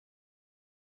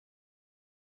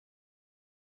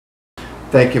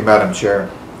Thank you, Madam Chair.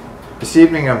 This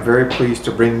evening I'm very pleased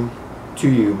to bring to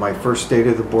you my first State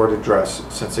of the Board address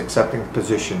since accepting the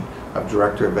position of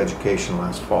Director of Education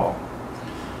last fall.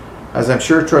 As I'm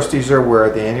sure trustees are aware,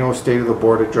 the annual State of the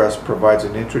Board address provides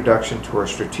an introduction to our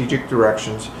strategic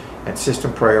directions and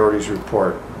system priorities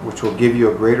report, which will give you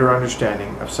a greater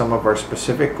understanding of some of our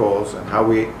specific goals and how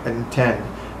we intend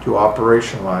to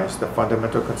operationalize the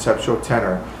fundamental conceptual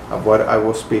tenor of what I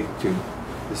will speak to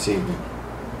this evening.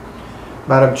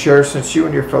 Madam Chair, since you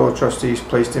and your fellow trustees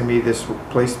placed me in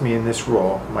this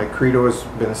role, my credo has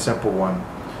been a simple one.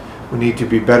 We need to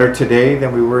be better today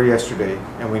than we were yesterday,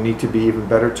 and we need to be even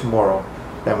better tomorrow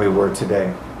than we were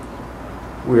today.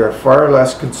 We are far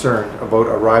less concerned about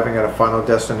arriving at a final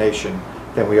destination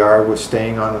than we are with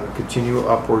staying on a continual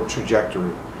upward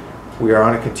trajectory. We are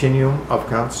on a continuum of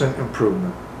constant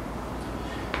improvement.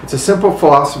 It's a simple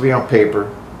philosophy on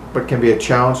paper, but can be a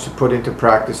challenge to put into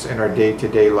practice in our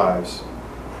day-to-day lives.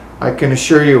 I can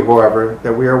assure you, however,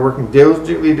 that we are working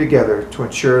diligently together to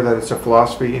ensure that it's a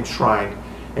philosophy enshrined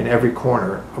in every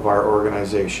corner of our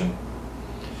organization.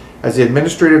 As the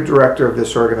Administrative Director of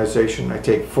this organization, I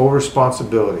take full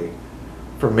responsibility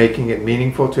for making it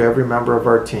meaningful to every member of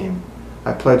our team.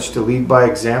 I pledge to lead by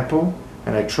example,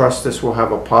 and I trust this will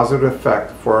have a positive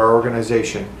effect for our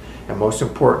organization and, most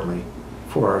importantly,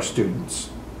 for our students.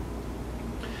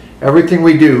 Everything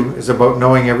we do is about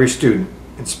knowing every student,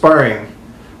 inspiring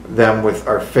them with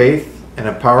our faith, and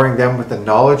empowering them with the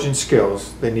knowledge and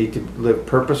skills they need to live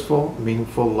purposeful,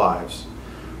 meaningful lives.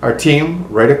 Our team,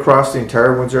 right across the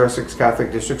entire Windsor Essex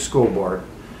Catholic District School Board,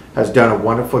 has done a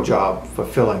wonderful job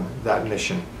fulfilling that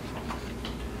mission.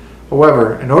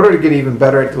 However, in order to get even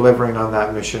better at delivering on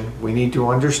that mission, we need to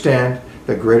understand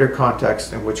the greater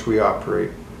context in which we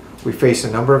operate. We face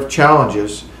a number of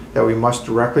challenges that we must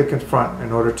directly confront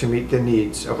in order to meet the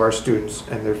needs of our students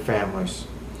and their families.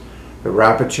 The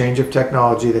rapid change of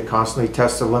technology that constantly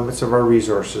tests the limits of our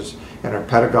resources and our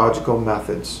pedagogical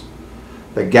methods.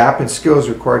 The gap in skills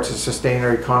required to sustain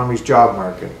our economy's job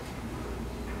market.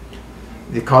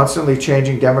 The constantly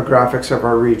changing demographics of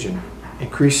our region.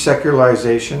 Increased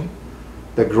secularization.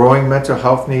 The growing mental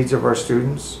health needs of our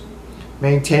students.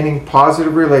 Maintaining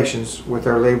positive relations with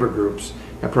our labor groups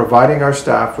and providing our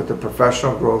staff with the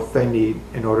professional growth they need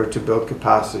in order to build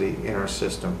capacity in our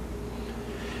system.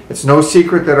 It's no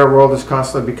secret that our world is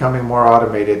constantly becoming more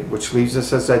automated, which leaves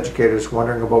us as educators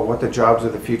wondering about what the jobs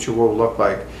of the future will look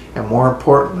like, and more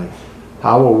importantly,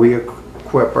 how will we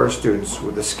equip our students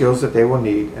with the skills that they will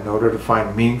need in order to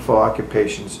find meaningful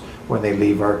occupations when they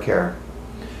leave our care.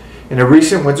 In a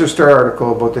recent Windsor Star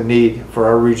article about the need for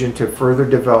our region to further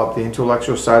develop the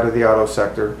intellectual side of the auto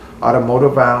sector,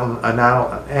 automotive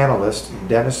analyst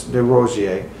Dennis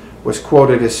DeRosier was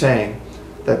quoted as saying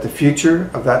that the future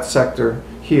of that sector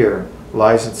here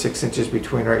lies in 6 inches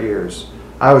between our ears.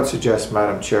 I would suggest,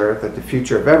 Madam Chair, that the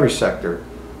future of every sector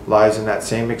lies in that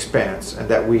same expanse, and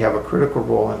that we have a critical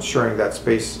role in ensuring that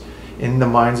space in the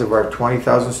minds of our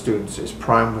 20,000 students is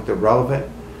primed with the relevant,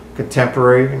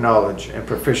 contemporary knowledge and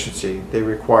proficiency they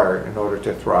require in order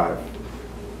to thrive.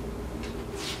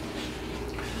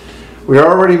 We are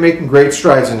already making great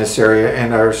strides in this area,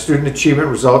 and our student achievement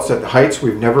results at heights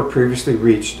we've never previously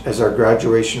reached as are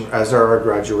our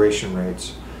graduation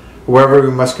rates. However, we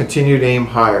must continue to aim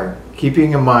higher,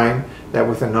 keeping in mind that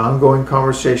with an ongoing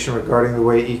conversation regarding the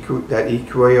way that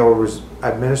EQAO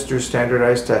administers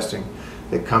standardized testing,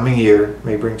 the coming year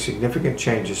may bring significant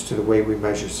changes to the way we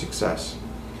measure success.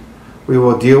 We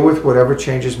will deal with whatever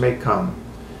changes may come,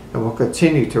 and will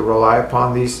continue to rely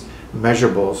upon these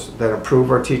measurables that improve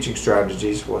our teaching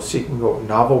strategies while seeking out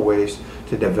novel ways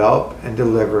to develop and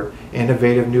deliver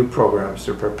innovative new programs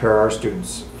to prepare our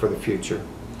students for the future.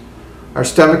 Our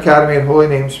STEM Academy at Holy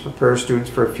Names prepares students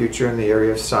for a future in the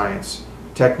area of science,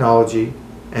 technology,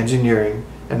 engineering,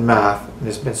 and math, and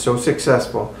has been so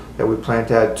successful that we plan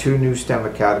to add 2 new STEM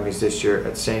academies this year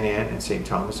at St. Anne and St.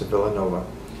 Thomas of Villanova.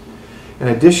 In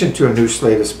addition to a new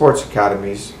slate of sports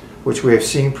academies, which we have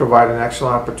seen provide an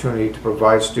excellent opportunity to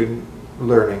provide student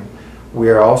learning, we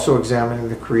are also examining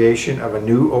the creation of a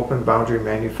new open boundary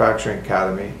manufacturing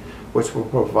academy, which will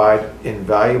provide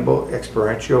invaluable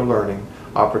experiential learning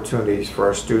opportunities for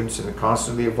our students in the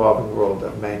constantly evolving world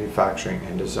of manufacturing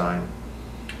and design.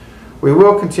 We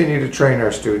will continue to train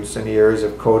our students in the areas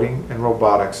of coding and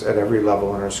robotics at every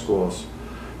level in our schools.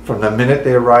 From the minute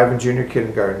they arrive in junior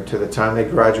kindergarten to the time they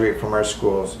graduate from our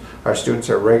schools, our students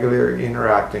are regularly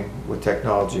interacting with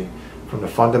technology, from the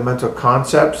fundamental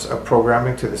concepts of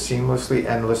programming to the seamlessly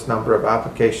endless number of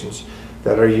applications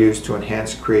that are used to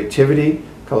enhance creativity,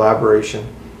 collaboration,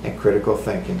 and critical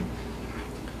thinking.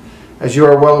 As you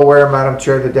are well aware, Madam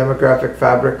Chair, the demographic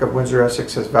fabric of Windsor,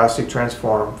 Essex has vastly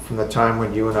transformed from the time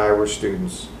when you and I were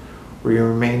students. We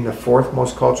remain the fourth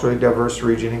most culturally diverse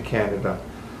region in Canada.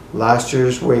 Last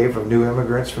year's wave of new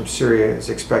immigrants from Syria is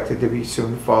expected to be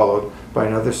soon followed by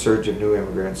another surge of new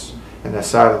immigrants and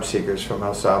asylum seekers from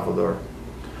El Salvador.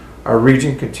 Our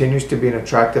region continues to be an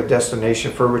attractive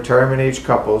destination for retirement-age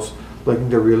couples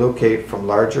looking to relocate from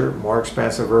larger, more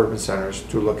expansive urban centers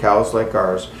to locales like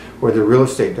ours, where the real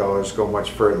estate dollars go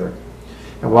much further.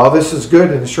 And while this is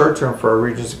good in the short term for our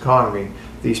region's economy,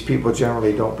 these people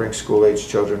generally don't bring school-aged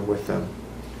children with them.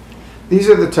 These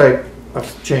are the type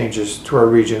of changes to our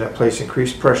region that place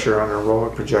increased pressure on our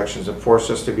enrollment projections and force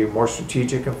us to be more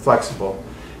strategic and flexible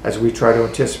as we try to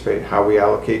anticipate how we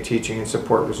allocate teaching and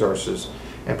support resources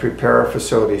and prepare our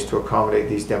facilities to accommodate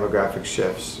these demographic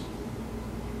shifts.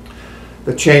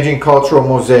 The changing cultural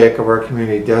mosaic of our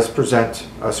community does present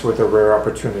us with a rare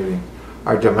opportunity.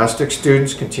 Our domestic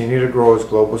students continue to grow as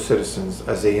global citizens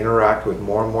as they interact with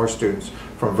more and more students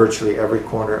from virtually every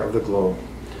corner of the globe.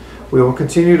 We will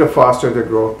continue to foster their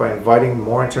growth by inviting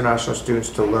more international students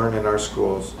to learn in our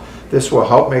schools. This will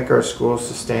help make our schools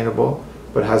sustainable,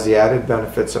 but has the added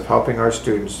benefits of helping our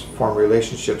students form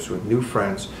relationships with new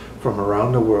friends from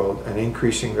around the world and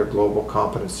increasing their global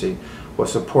competency, while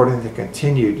supporting the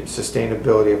continued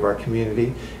sustainability of our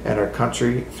community and our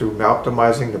country through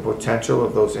optimizing the potential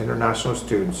of those international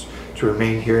students to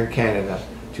remain here in Canada,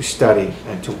 to study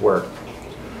and to work.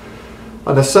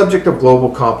 On the subject of global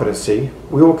competency,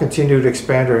 we will continue to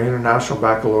expand our international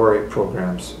baccalaureate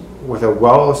programs. With a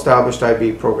well-established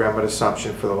IB program at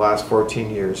Assumption for the last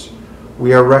 14 years,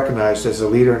 we are recognized as a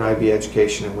leader in IB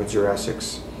education in Windsor,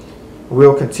 Essex. We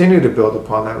will continue to build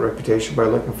upon that reputation by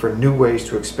looking for new ways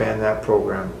to expand that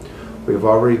program. We have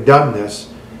already done this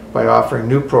by offering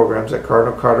new programs at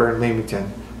Cardinal Carter and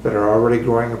Leamington that are already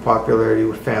growing in popularity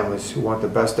with families who want the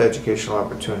best educational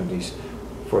opportunities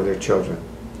for their children.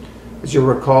 As you'll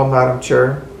recall, Madam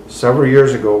Chair, several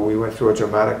years ago we went through a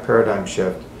dramatic paradigm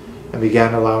shift and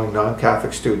began allowing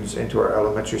non-Catholic students into our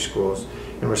elementary schools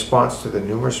in response to the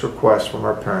numerous requests from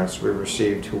our parents we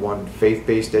received who wanted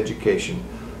faith-based education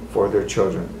for their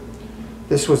children.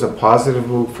 This was a positive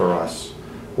move for us.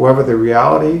 However, the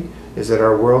reality is that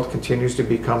our world continues to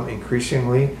become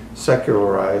increasingly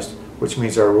secularized, which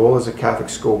means our role as a Catholic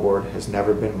school board has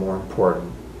never been more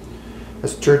important.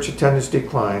 As church attendance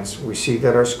declines, we see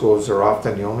that our schools are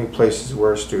often the only places where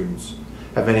our students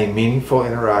have any meaningful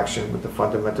interaction with the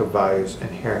fundamental values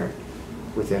inherent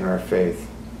within our faith.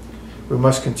 We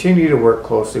must continue to work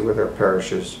closely with our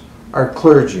parishes, our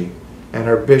clergy, and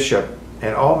our bishop,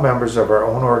 and all members of our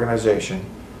own organization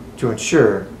to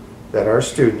ensure that our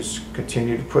students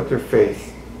continue to put their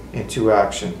faith into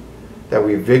action, that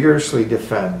we vigorously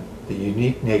defend the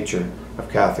unique nature of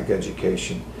Catholic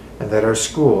education, and that our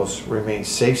schools remain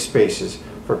safe spaces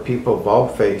for people of all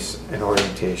faiths and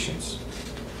orientations.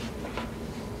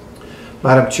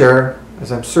 Madam Chair,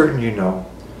 as I'm certain you know,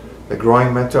 the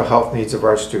growing mental health needs of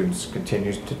our students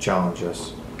continues to challenge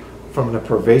us. From the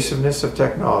pervasiveness of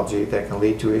technology that can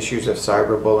lead to issues of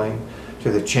cyberbullying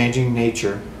to the changing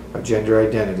nature of gender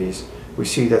identities, we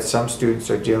see that some students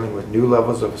are dealing with new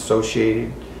levels of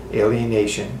associated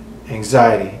alienation,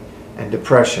 anxiety, and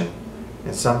depression,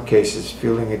 in some cases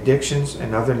fueling addictions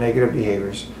and other negative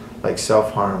behaviors like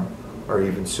self-harm or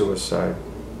even suicide.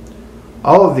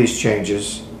 All of these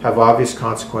changes have obvious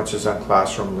consequences on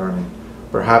classroom learning.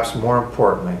 Perhaps more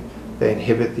importantly, they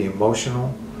inhibit the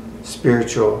emotional,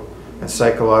 spiritual, and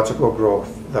psychological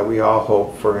growth that we all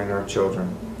hope for in our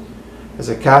children. As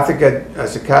a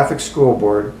Catholic school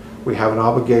board, we have an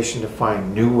obligation to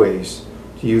find new ways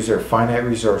to use our finite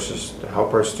resources to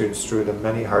help our students through the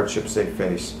many hardships they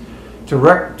face, to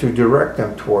direct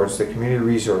them towards the community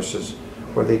resources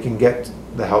where they can get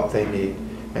the help they need,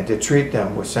 and to treat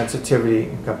them with sensitivity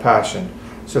and compassion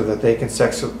so that they can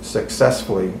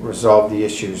successfully resolve the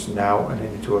issues now and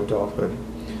into adulthood.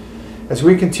 As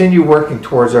we continue working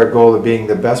towards our goal of being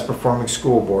the best performing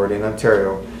school board in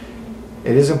Ontario,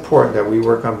 it is important that we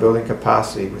work on building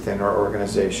capacity within our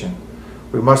organization.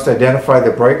 We must identify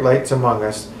the bright lights among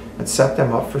us and set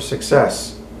them up for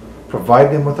success,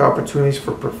 provide them with opportunities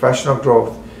for professional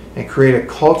growth, and create a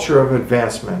culture of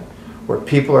advancement where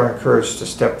people are encouraged to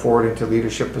step forward into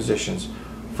leadership positions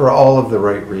for all of the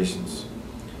right reasons.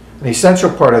 An essential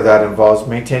part of that involves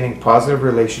maintaining positive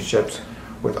relationships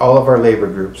with all of our labor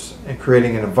groups and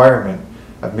creating an environment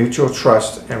of mutual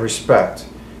trust and respect,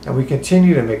 and we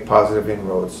continue to make positive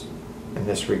inroads in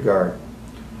this regard.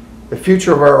 The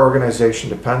future of our organization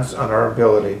depends on our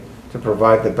ability to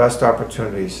provide the best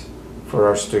opportunities for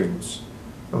our students.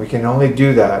 And we can only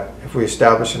do that if we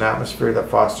establish an atmosphere that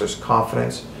fosters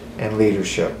confidence and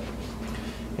leadership.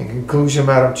 In conclusion,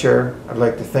 Madam Chair, I'd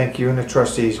like to thank you and the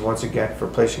trustees once again for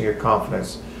placing your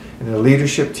confidence in the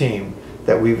leadership team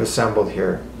that we've assembled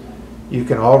here. You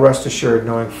can all rest assured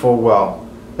knowing full well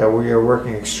that we are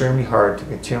working extremely hard to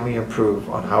continually improve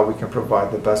on how we can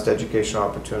provide the best educational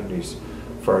opportunities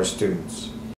for our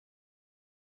students.